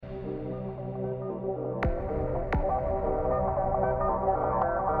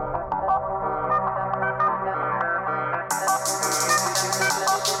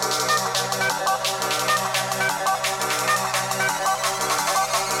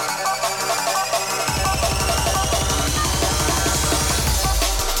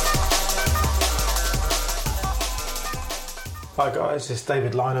Hi guys, it's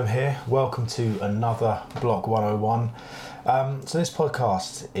David Lynham here. Welcome to another Block 101. So this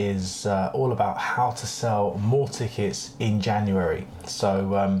podcast is all about how to sell more tickets in January.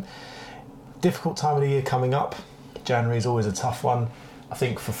 So difficult time of the year coming up. January is always a tough one. I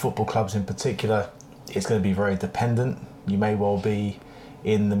think for football clubs in particular, it's going to be very dependent. You may well be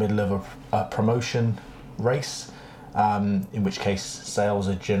in the middle of a promotion race, in which case sales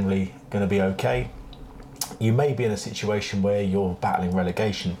are generally going to be okay. You may be in a situation where you're battling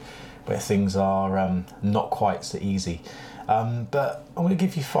relegation, where things are not quite so easy. But I'm going to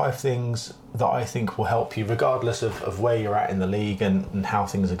give you 5 things that I think will help you, regardless of where you're at in the league and how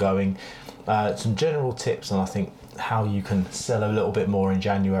things are going. Some general tips on, I think, how you can sell a little bit more in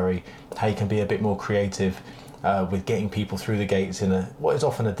January, how you can be a bit more creative with getting people through the gates in what is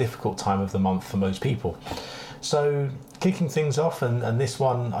often a difficult time of the month for most people. So kicking things off, and this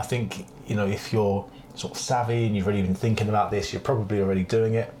one, I think, if you're sort of savvy and you've already been thinking about this, you're probably already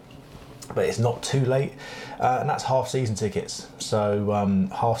doing it, but it's not too late, and that's half season tickets. So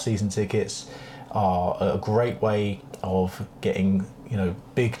half season tickets are a great way of getting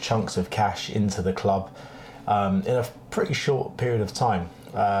big chunks of cash into the club in a pretty short period of time.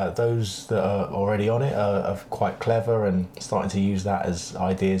 Those that are already on it are quite clever and starting to use that as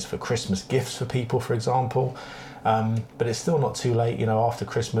ideas for Christmas gifts for people, for example. But it's still not too late. After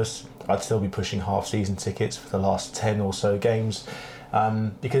Christmas, I'd still be pushing half-season tickets for the last 10 or so games,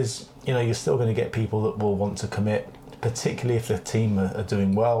 because you're still going to get people that will want to commit, particularly if the team are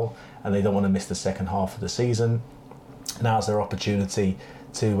doing well and they don't want to miss the second half of the season. Now's their opportunity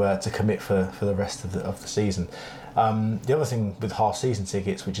to commit for the rest of the season. The other thing with half-season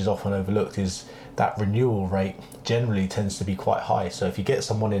tickets, which is often overlooked, is that renewal rate generally tends to be quite high. So if you get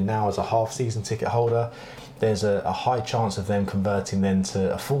someone in now as a half-season ticket holder, there's a high chance of them converting then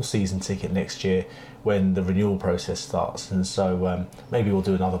to a full season ticket next year when the renewal process starts. And so maybe we'll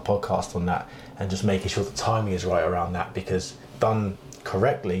do another podcast on that and just making sure the timing is right around that, because done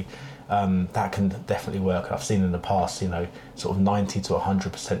correctly, that can definitely work. I've seen in the past, sort of 90 to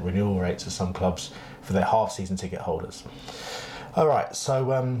 100% renewal rates at some clubs for their half-season ticket holders. All right,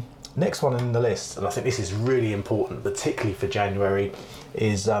 so next one in the list, and I think this is really important, particularly for January,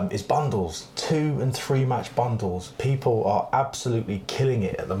 is bundles. 2 and 3 match bundles. People are absolutely killing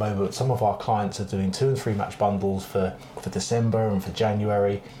it at the moment. Some of our clients are doing 2 and 3 match bundles for December and for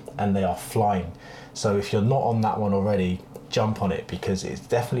January, and they are flying. So if you're not on that one already, jump on it, because it's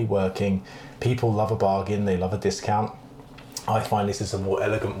definitely working. People love a bargain, they love a discount. I find this is a more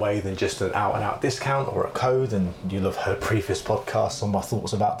elegant way than just an out-and-out discount or a code, and you'll have heard previous podcasts on my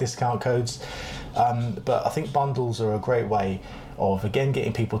thoughts about discount codes. But I think bundles are a great way of, again,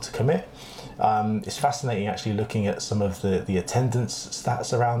 getting people to commit. It's fascinating actually looking at some of the attendance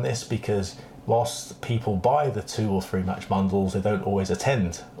stats around this, because whilst people buy the 2 or 3 match bundles, they don't always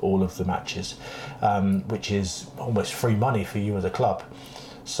attend all of the matches, which is almost free money for you as a club.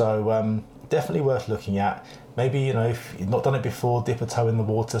 So definitely worth looking at. Maybe, if you've not done it before, dip a toe in the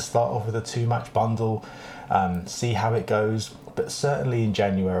water, start off with a 2 match bundle, see how it goes. But certainly in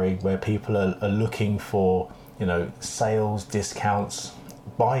January, where people are looking for, sales, discounts,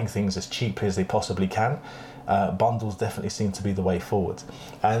 buying things as cheaply as they possibly can, bundles definitely seem to be the way forward.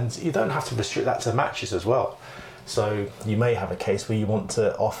 And you don't have to restrict that to matches as well. So you may have a case where you want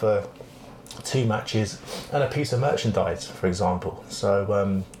to offer 2 matches and a piece of merchandise, for example.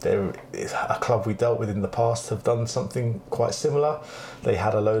 So there is a club we dealt with in the past have done something quite similar. They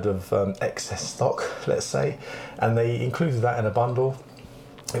had a load of excess stock, let's say, and they included that in a bundle.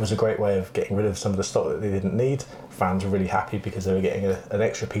 It was a great way of getting rid of some of the stock that they didn't need. Fans were really happy because they were getting an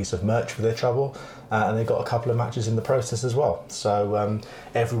extra piece of merch for their trouble, and they got a couple of matches in the process as well. So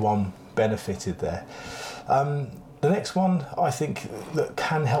everyone benefited there. The next one I think that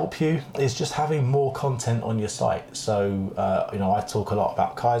can help you is just having more content on your site. So, I talk a lot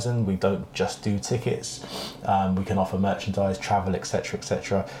about Kaizen. We don't just do tickets. We can offer merchandise, travel,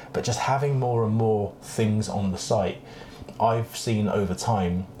 etc., but just having more and more things on the site. I've seen over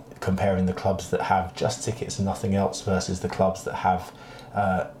time, comparing the clubs that have just tickets and nothing else versus the clubs that have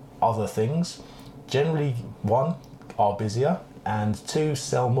other things, generally, 1, are busier, and 2,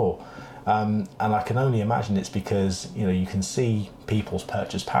 sell more. And I can only imagine it's because you can see people's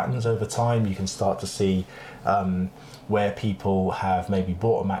purchase patterns over time. You can start to see where people have maybe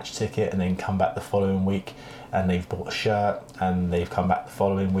bought a match ticket and then come back the following week and they've bought a shirt, and they've come back the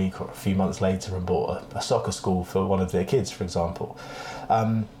following week or a few months later and bought a soccer school for one of their kids, for example.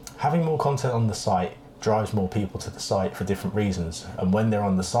 Having more content on the site drives more people to the site for different reasons, and when they're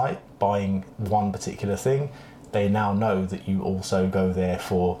on the site buying one particular thing, they now know that you also go there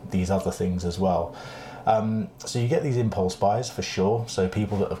for these other things as well. So you get these impulse buys for sure. So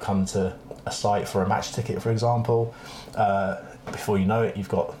people that have come to a site for a match ticket, for example, before you know it, you've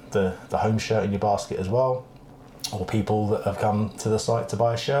got the home shirt in your basket as well. Or people that have come to the site to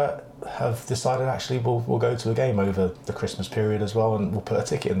buy a shirt have decided actually we'll go to a game over the Christmas period as well, and we'll put a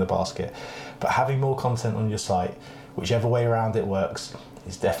ticket in the basket. But having more content on your site, whichever way around it works,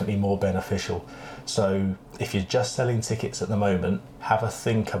 is definitely more beneficial. So if you're just selling tickets at the moment, have a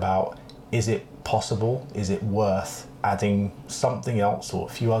think about, is it possible, is it worth adding something else or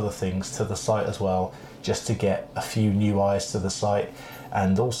a few other things to the site as well, just to get a few new eyes to the site.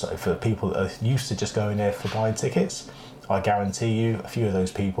 And also for people that are used to just going there for buying tickets, I guarantee you a few of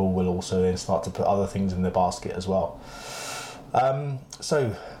those people will also then start to put other things in their basket as well.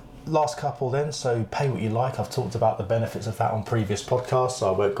 So last couple then, so pay what you like. I've talked about the benefits of that on previous podcasts,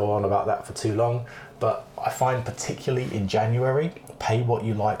 so I won't go on about that for too long. But I find particularly in January, pay what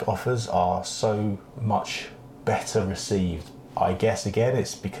you like offers are so much better received. I guess again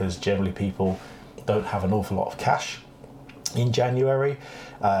it's because generally people don't have an awful lot of cash in January.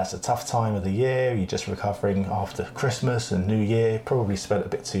 It's a tough time of the year. You're just recovering after Christmas and New Year, probably spent a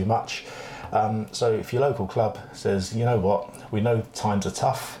bit too much. So if your local club says, you know what, we know times are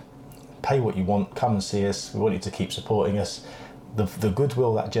tough, pay what you want, come and see us, we want you to keep supporting us, the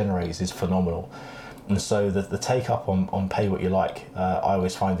goodwill that generates is phenomenal. And so the take up on pay what you like, I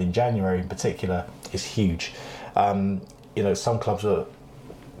always find in January in particular, is huge. Some clubs are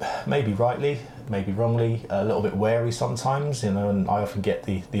maybe rightly, maybe wrongly, a little bit wary sometimes, and I often get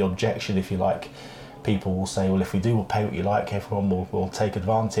the objection, if you like. People will say, well, if we do pay what you like, everyone will take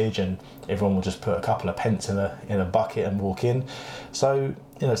advantage and everyone will just put a couple of pence in a bucket and walk in. So,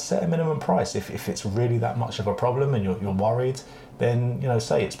 set a minimum price. If it's really that much of a problem and you're worried, then,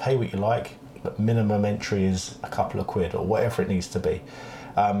 say it's pay what you like, but minimum entry is a couple of quid or whatever it needs to be.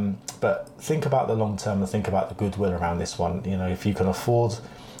 But think about the long term and think about the goodwill around this one. If you can afford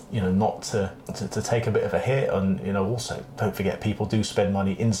not to take a bit of a hit, and also don't forget people do spend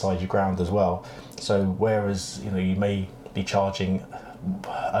money inside your ground as well. So whereas you may be charging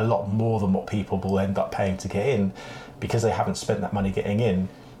a lot more than what people will end up paying to get in, because they haven't spent that money getting in,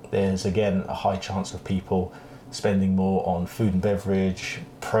 there's again a high chance of people spending more on food and beverage,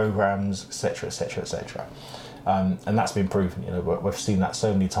 programs, etc, etc, etc. And that's been proven. We've seen that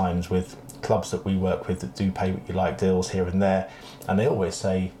so many times with clubs that we work with that do pay what you like deals here and there, and they always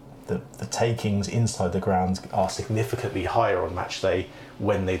say that the takings inside the ground are significantly higher on match day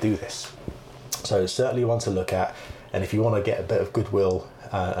when they do this. So certainly one to look at, and if you want to get a bit of goodwill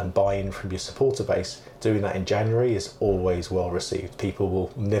and buy-in from your supporter base, doing that in January is always well received. People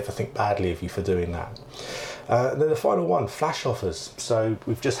will never think badly of you for doing that. And then the final one, flash offers. So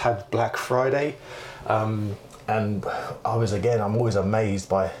we've just had Black Friday, and I'm always amazed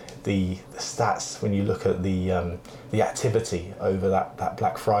by the stats when you look at the activity over that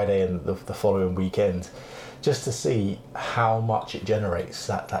Black Friday and the following weekend, just to see how much it generates,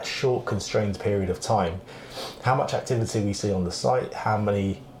 that short constrained period of time, how much activity we see on the site, how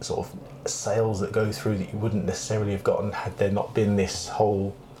many sort of sales that go through that you wouldn't necessarily have gotten had there not been this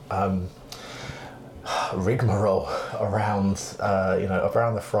whole rigmarole around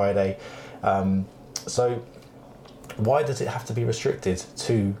the Friday. So why does it have to be restricted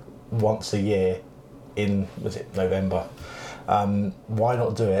to once a year in, was it November? Why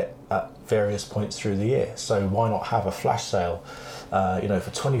not do it at various points through the year? So why not have a flash sale?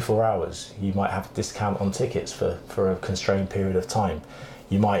 For 24 hours, you might have a discount on tickets for a constrained period of time.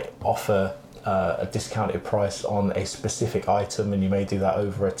 You might offer a discounted price on a specific item, and you may do that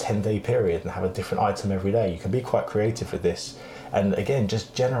over a 10-day period and have a different item every day. You can be quite creative with this, and again,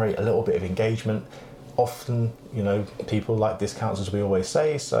 just generate a little bit of engagement. Often, people like discounts, as we always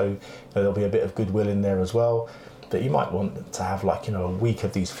say, so there'll be a bit of goodwill in there as well. But you might want to have a week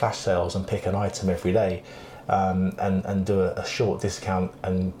of these flash sales and pick an item every day, and do a short discount,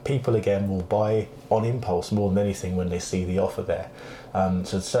 and people again will buy on impulse more than anything when they see the offer there.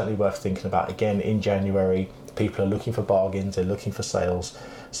 So it's certainly worth thinking about. Again, in January, people are looking for bargains, they're looking for sales,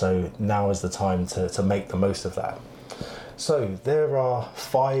 so now is the time to make the most of that. So there are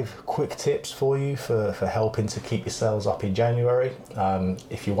 5 quick tips for you for helping to keep your sales up in January.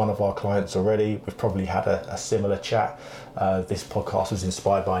 If you're one of our clients already, we've probably had a similar chat. This podcast was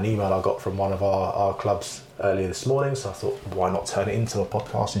inspired by an email I got from one of our clubs earlier this morning, so I thought, why not turn it into a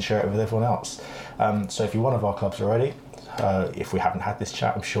podcast and share it with everyone else? So if you're one of our clubs already, if we haven't had this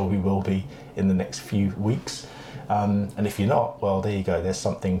chat, I'm sure we will be in the next few weeks. And if you're not, well, there you go. There's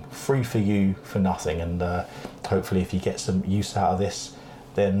something free for you for nothing. And hopefully if you get some use out of this,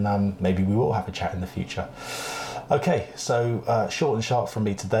 then maybe we will have a chat in the future. Okay, so short and sharp from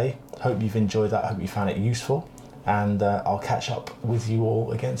me today. Hope you've enjoyed that. Hope you found it useful. And I'll catch up with you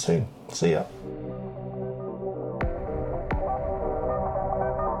all again soon. See ya.